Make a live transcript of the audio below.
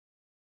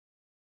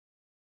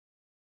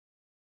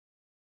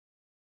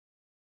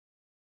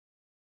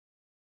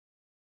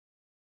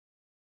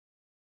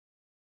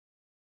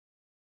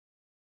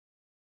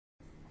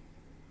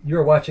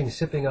You're watching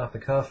Sipping Off the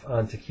Cuff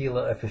on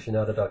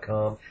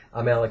TequilaAficionado.com.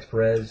 I'm Alex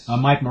Perez.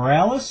 I'm Mike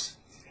Morales.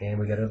 And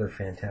we got another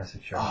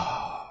fantastic show.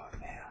 Oh,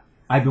 man.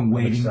 I've been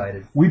waiting. I'm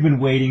excited. We've been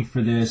waiting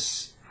for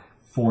this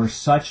for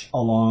such a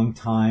long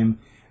time.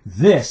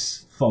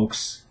 This,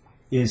 folks,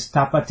 is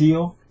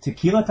Tapatio,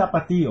 Tequila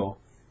Tapatio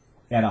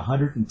at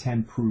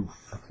 110 proof.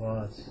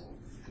 Applause.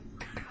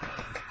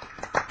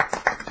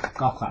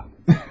 Golf clap.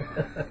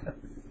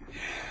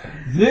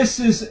 This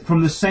is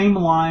from the same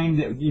line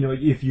that, you know,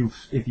 if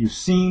you've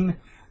seen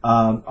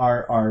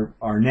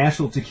our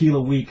National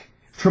Tequila Week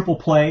triple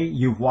play,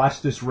 you've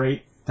watched us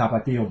rate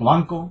Tapatio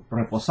Blanco,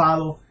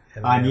 Reposado,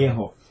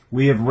 Añejo.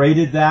 We have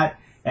rated that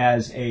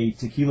as a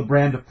tequila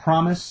brand of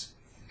promise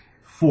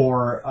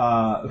for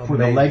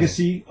the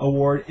Legacy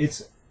Award.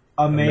 It's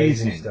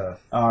amazing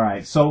stuff. All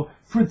right, so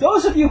for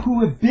those of you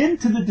who have been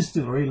to the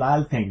distillery La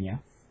Alteña,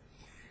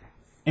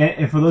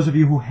 and for those of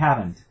you who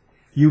haven't,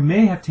 you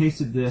may have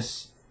tasted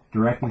this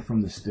directly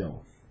from the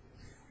still.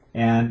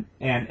 And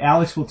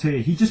Alex will tell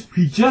you, he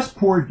just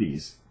poured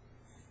these.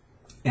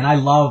 And I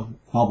love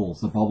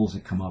bubbles, the bubbles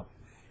that come up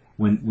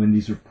when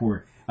these are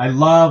poured. I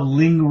love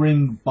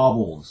lingering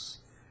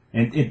bubbles.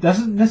 And it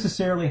doesn't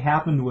necessarily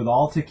happen with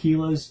all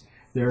tequilas.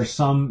 There are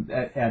some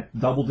at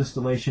double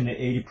distillation at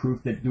 80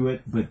 proof that do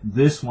it, but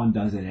this one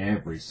does it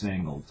every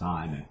single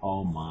time. And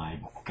oh my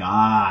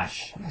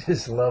gosh.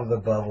 Just love the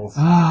bubbles.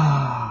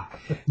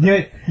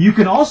 Yeah, you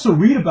can also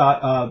read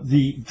about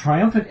the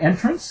triumphant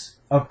entrance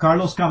of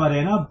Carlos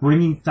Camarena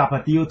bringing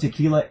Tapatio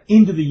tequila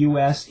into the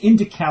U.S.,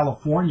 into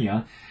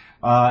California.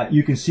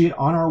 You can see it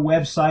on our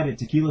website at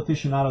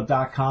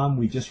TequilaAficionado.com.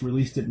 We just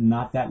released it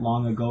not that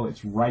long ago.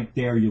 It's right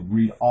there. You'll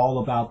read all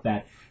about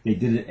that. They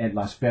did it at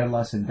Las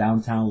Perlas in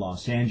downtown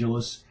Los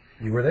Angeles.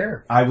 You were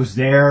there. I was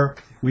there.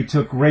 We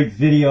took great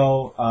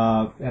video.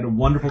 Had a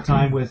wonderful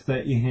time with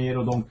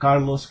Ingeniero Don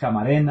Carlos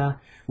Camarena,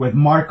 with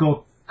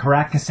Marco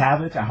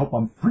Caracasavage. I hope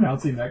I'm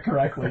pronouncing that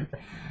correctly.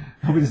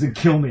 Hope he doesn't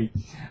kill me.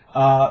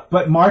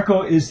 But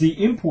Marco is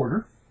the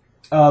importer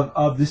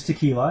of this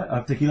tequila,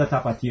 of Tequila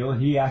Tapatio.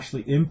 He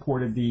actually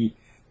imported the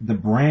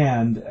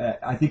brand.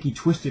 I think he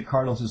twisted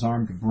Carlos's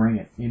arm to bring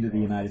it into the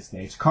United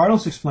States.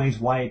 Carlos explains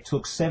why it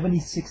took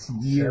 76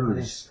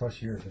 years. 70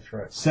 plus years, that's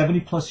right.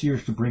 70 plus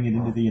years to bring it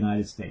into the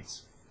United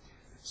States.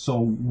 So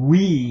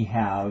we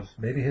have...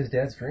 Maybe his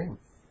dad's dream.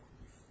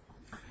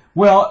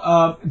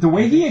 Well, the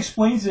way he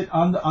explains it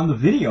on the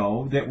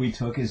video that we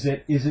took is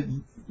it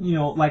you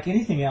know, like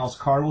anything else,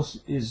 Carlos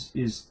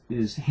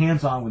is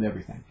hands-on with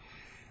everything.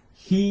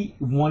 He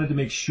wanted to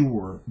make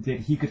sure that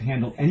he could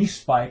handle any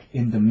spike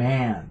in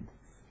demand.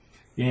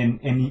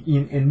 And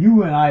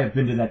you and I have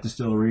been to that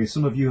distillery.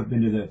 Some of you have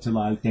been to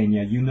La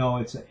Alteña. You know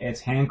it's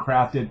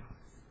handcrafted,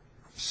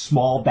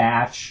 small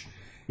batch.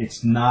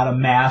 It's not a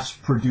mass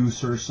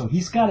producer, so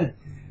he's got to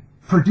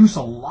produce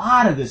a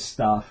lot of this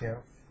stuff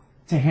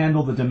to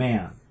handle the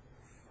demand.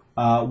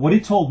 What he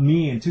told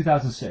me in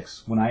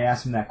 2006 when I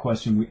asked him that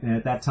question, and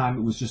at that time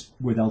it was just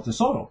with El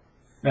Tesoro.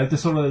 El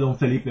Tesoro de Don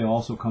Felipe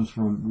also comes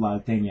from La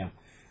Alteña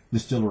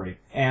distillery,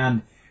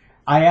 and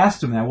I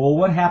asked him that. Well,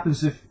 what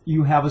happens if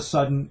you have a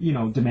sudden, you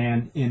know,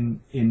 demand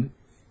in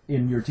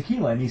your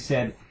tequila? And he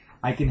said,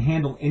 I can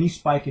handle any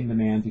spike in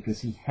demand because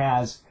he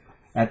has,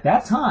 at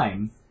that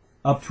time,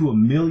 up to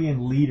 1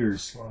 million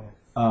liters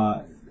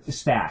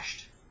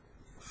stashed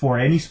for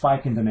any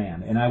spike in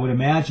demand. And I would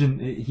imagine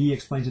he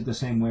explains it the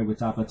same way with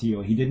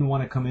Tapatio. He didn't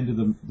want to come into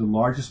the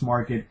largest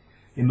market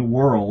in the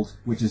world,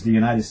 which is the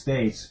United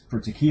States, for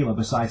tequila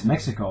besides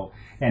Mexico,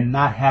 and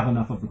not have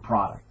enough of the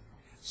product.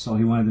 So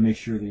he wanted to make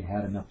sure that he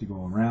had enough to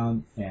go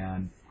around.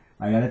 And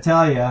I got to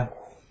tell you,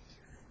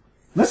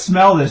 let's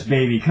smell this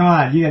baby. Come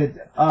on, you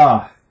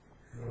got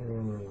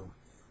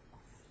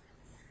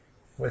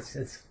to.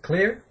 It's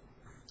clear.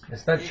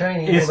 It's not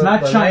shiny. It's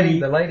not shiny.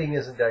 The lighting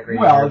isn't that great.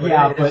 Well, here,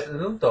 yeah, it's a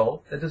little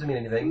dull. That doesn't mean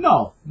anything.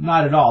 No,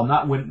 not at all.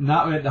 Not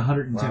at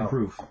 110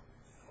 proof.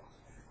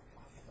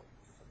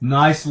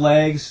 Nice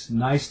legs,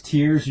 nice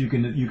tears. You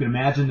can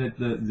imagine that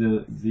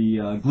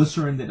the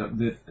glycerin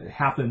that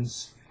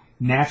happens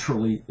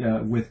naturally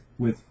with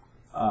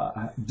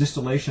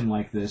distillation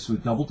like this,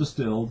 with double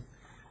distilled.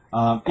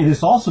 It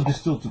is also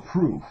distilled to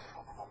proof.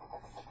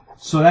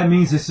 So that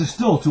means it's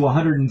distilled to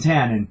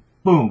 110 and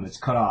boom, it's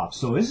cut off.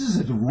 So this is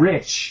as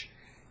rich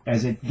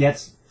as it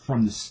gets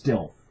from the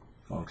still,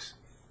 folks.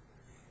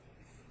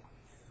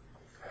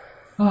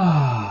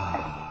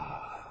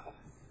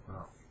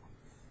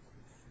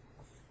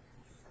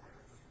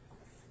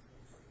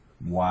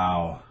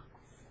 Wow.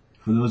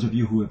 For those of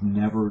you who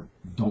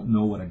don't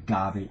know what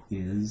agave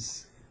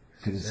is,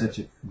 because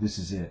this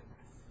is it.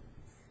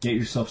 Get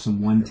yourself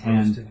some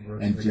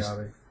 110 and just,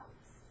 agave.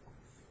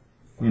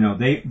 You know,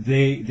 they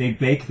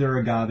bake their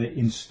agave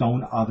in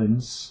stone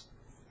ovens,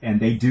 and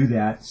they do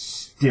that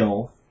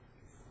still.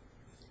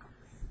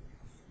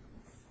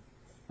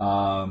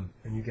 And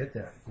you get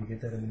that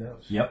in the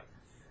nose. Yep.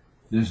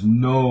 There's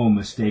no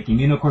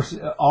mistaking. And of course,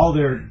 all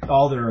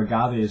their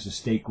agave is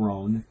estate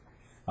grown.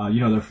 You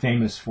know, they're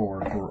famous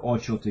for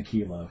Ocho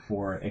Tequila,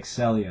 for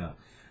Excelia,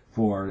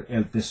 for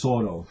El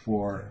Tesoro,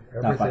 for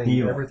Everything,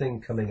 Tapatio.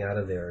 everything coming out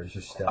of there is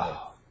just stellar.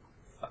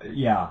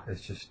 Yeah.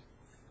 It's just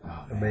Oh,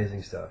 man.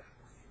 amazing stuff.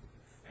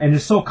 And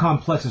it's so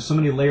complex. There's so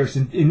many layers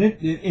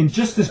in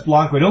just this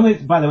Blanco. It only,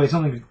 by the way, it's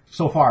only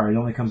so far. It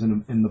only comes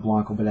in the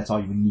Blanco, but that's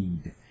all you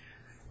need.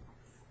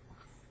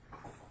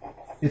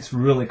 It's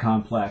really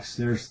complex.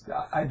 There's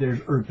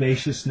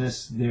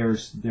herbaceousness.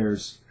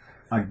 There's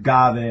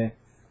agave.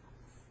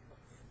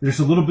 There's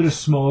a little bit of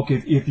smoke.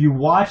 If you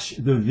watch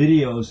the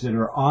videos that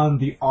are on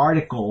the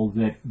article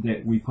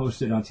that we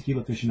posted on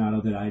Tequila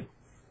Aficionado that I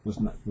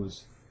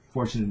was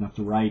fortunate enough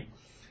to write.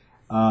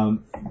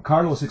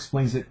 Carlos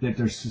explains that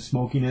there's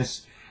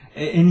smokiness,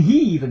 and he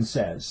even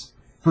says,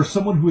 for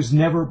someone who has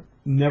never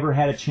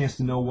had a chance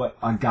to know what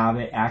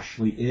agave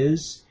actually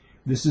is,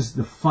 this is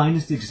the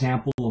finest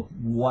example of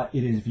what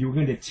it is. If you were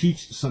going to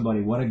teach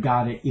somebody what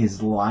agave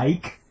is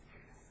like,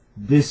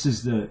 this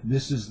is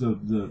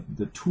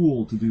the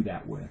tool to do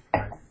that with.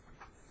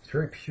 It's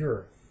very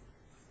pure.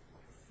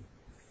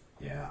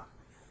 Yeah.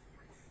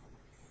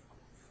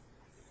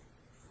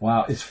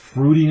 Wow, it's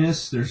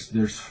fruitiness.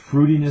 There's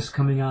fruitiness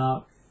coming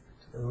out.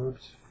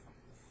 Herbs.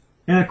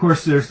 And of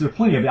course, there's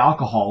plenty of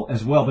alcohol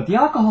as well. But the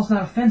alcohol's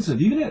not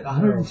offensive, even at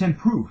 110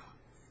 proof.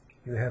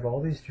 You have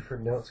all these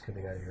different notes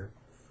coming out of here.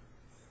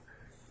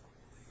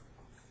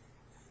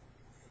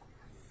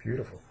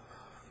 Beautiful.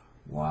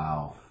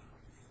 Wow.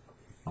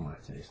 I'm going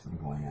to taste them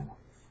going in.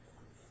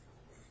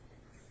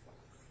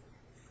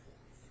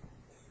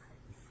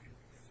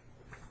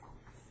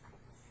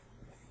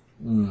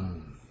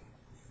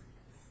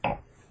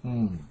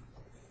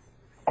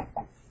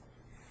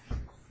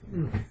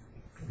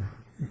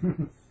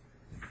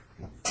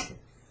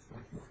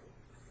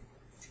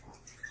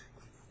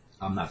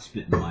 I'm not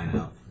spitting mine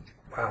out.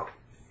 Wow.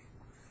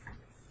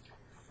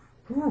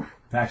 Whew.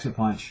 Packs a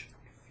punch.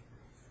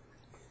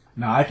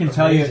 Now I can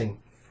tell you.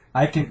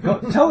 I can go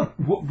tell.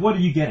 What are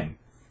you getting?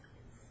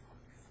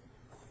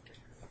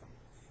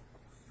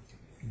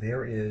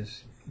 There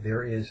is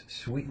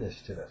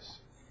sweetness to this,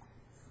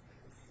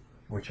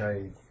 which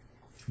I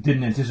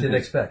Didn't anticipate. didn't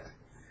expect.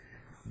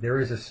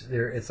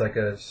 It's like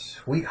a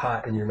sweet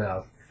hot in your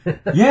mouth.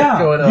 Yeah,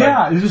 going on.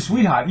 yeah. There's a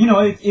sweet hot. You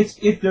know,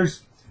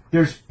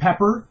 there's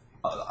pepper,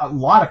 a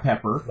lot of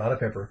pepper. A lot of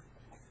pepper.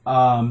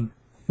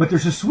 But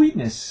there's a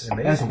sweetness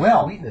Amazing as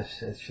well.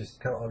 Sweetness. It's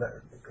just kind of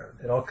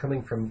it all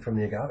coming from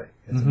the agave.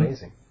 It's Mm-hmm.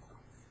 amazing.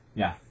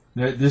 Yeah,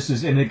 this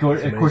is, and of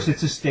course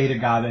it's a state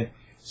agave.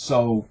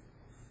 So,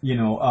 you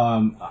know,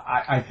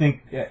 I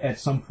think at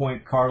some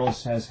point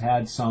Carlos has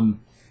had some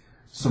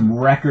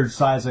record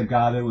size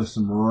agave with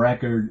some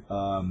record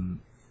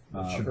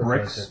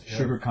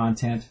sugar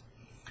content,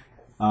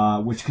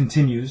 which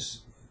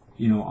continues,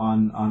 you know,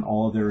 on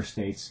all of their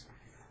estates.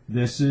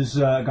 This is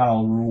got a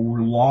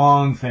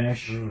long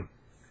finish.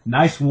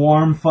 Nice,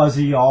 warm,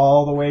 fuzzy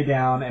all the way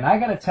down. And I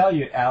got to tell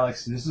you,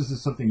 Alex, this is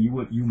something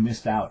you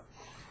missed out.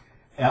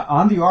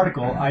 On the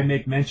article, I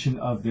make mention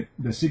of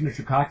the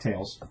signature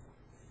cocktails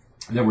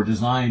that were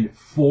designed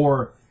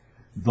for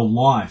the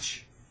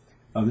launch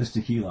of this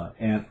tequila.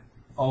 And,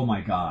 oh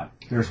my God,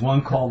 there's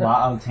one called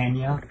La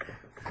Alteña.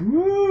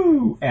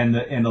 Woo! And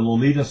the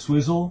Lolita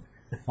Swizzle.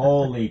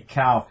 Holy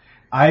cow.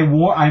 I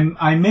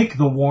make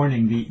the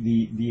warning,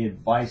 the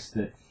advice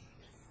that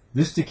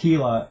this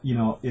tequila, you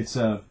know, it's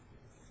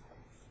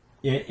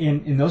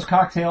in those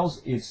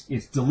cocktails,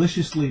 it's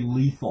deliciously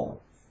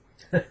lethal.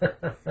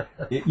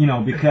 You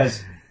know,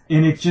 because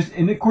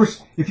and of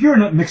course, if you're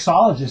a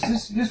mixologist,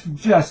 this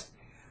just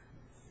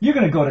you're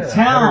gonna go to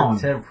town.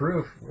 110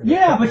 proof.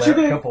 Yeah, but you're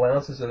gonna a couple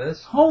ounces of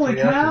this. Holy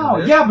 3 ounces cow!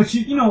 of this. Yeah, but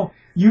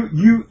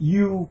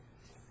you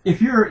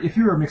if you're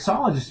a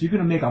mixologist, you're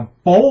gonna make a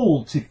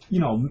bold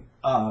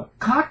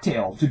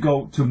cocktail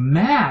to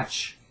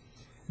match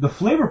the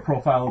flavor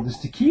profile of this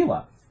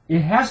tequila.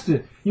 It has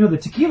to, you know, the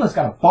tequila's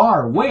got a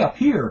bar way up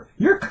here.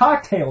 Your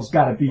cocktail's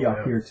got to be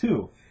up here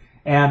too.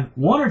 And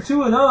one or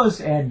two of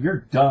those, and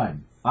you're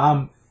done.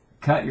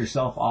 Cut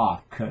yourself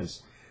off,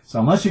 so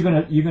unless you're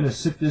gonna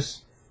sip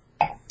this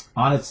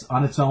on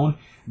its own,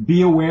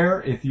 be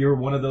aware if you're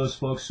one of those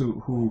folks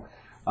who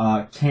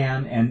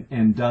can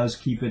and does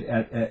keep it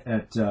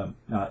at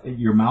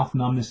your mouth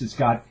numbness.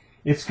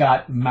 It's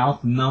got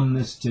mouth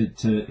numbness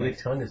to My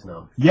tongue is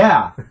numb.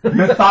 yeah.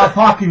 You're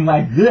talking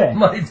like this.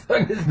 My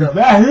tongue is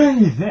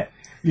numb.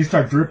 You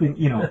start dripping,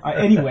 you know.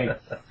 Anyway,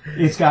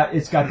 it's got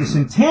this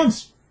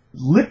intense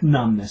lip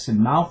numbness and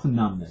mouth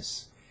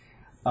numbness.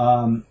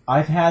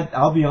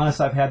 I'll be honest,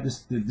 I've had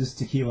this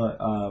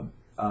tequila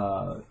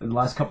the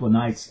last couple of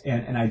nights,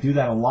 and I do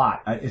that a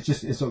lot.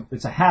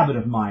 It's a habit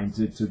of mine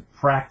to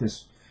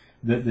practice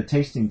the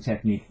tasting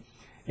technique.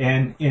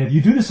 And if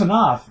you do this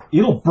enough,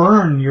 it'll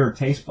burn your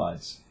taste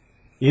buds.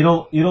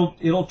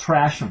 It'll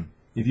trash them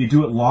if you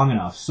do it long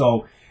enough.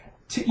 So,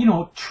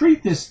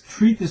 treat this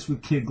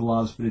with kid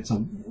gloves. But it's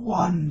a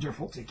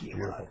wonderful tequila.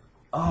 Beautiful.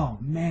 Oh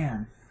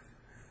man!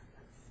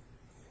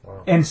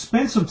 Wow. And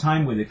spend some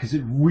time with it because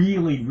it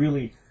really,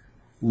 really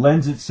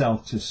lends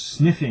itself to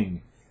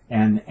sniffing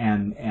and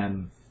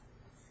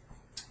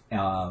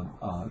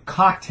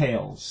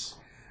cocktails.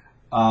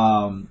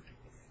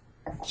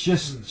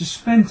 just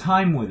spend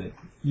time with it.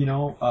 You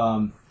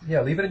know.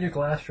 Yeah, leave it in your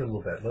glass for a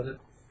little bit.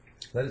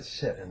 Let it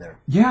sit in there.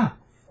 Yeah.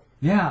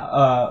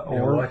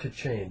 Or watch it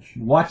change.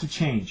 Watch it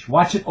change.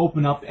 Watch it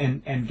open up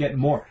and get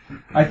more.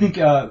 I think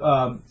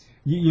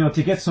you know,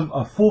 to get some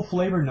full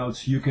flavor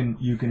notes, you can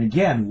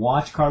again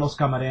watch Carlos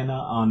Camarena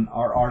on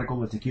our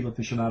article at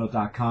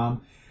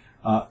tequilaaficionado.com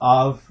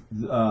of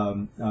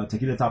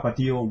Tequila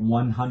Tapatio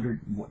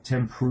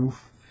 110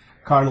 proof.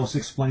 Carlos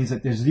explains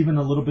that there's even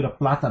a little bit of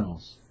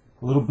plátanos,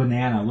 a little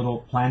banana, a little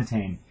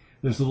plantain.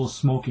 There's a little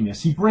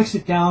smokiness. He breaks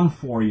it down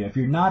for you. If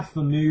you're not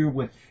familiar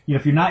with, you know,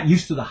 if you're not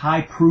used to the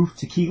high proof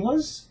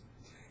tequilas,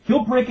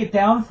 he'll break it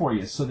down for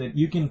you so that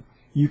you can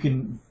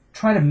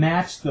try to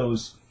match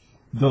those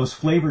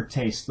flavor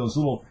tastes, those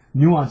little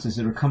nuances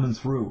that are coming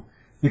through,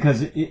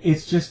 because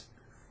it's just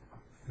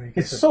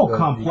it's so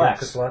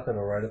complex. You get the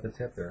plátano right at the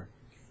tip there,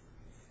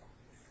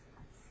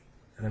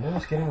 and I'm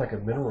almost getting like a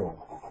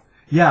mineral.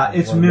 Yeah,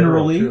 it's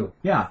minerally.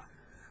 Yeah,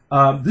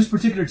 this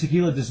particular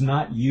tequila does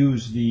not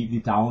use the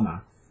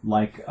Tahona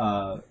like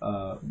El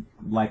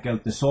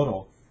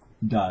Tesoro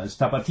does.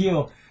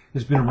 Tapatio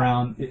has been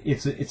around.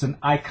 It's an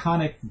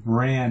iconic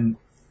brand.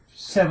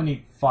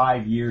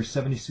 75 years,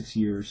 76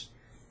 years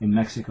in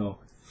Mexico.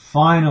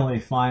 Finally,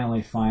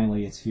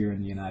 it's here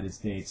in the United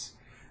States.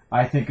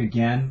 I think,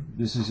 again,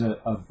 this is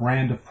a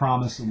brand of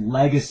promise,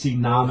 legacy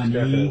nominee.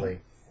 Definitely.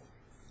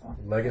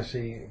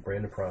 Legacy,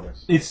 brand of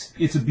promise.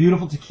 It's a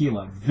beautiful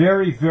tequila.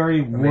 Very,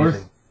 very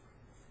worth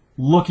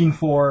looking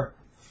for.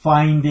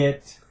 Find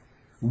it.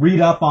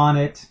 Read up on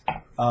it.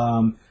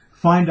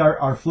 Find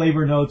our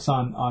flavor notes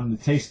on the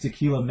Taste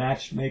Tequila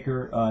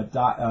Matchmaker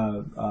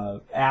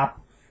app.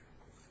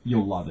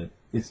 You'll love it.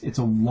 It's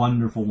a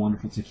wonderful,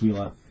 wonderful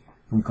tequila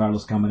from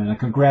Carlos Camarena.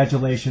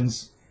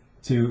 Congratulations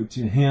to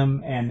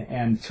him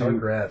and to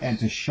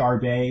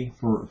Charbet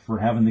for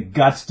having the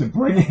guts to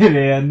bring it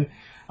in.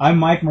 I'm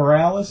Mike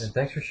Morales. And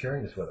thanks for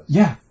sharing this with us.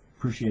 Yeah,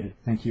 appreciate it.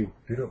 Thank you.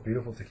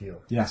 Beautiful tequila.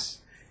 Yes.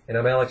 And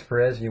I'm Alex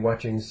Perez, and you're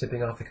watching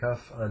Sipping Off the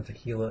Cuff on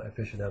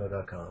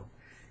tequilaaficionado.com.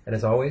 And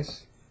as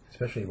always,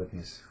 especially with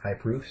these high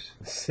proofs,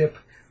 sip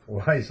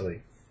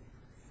wisely.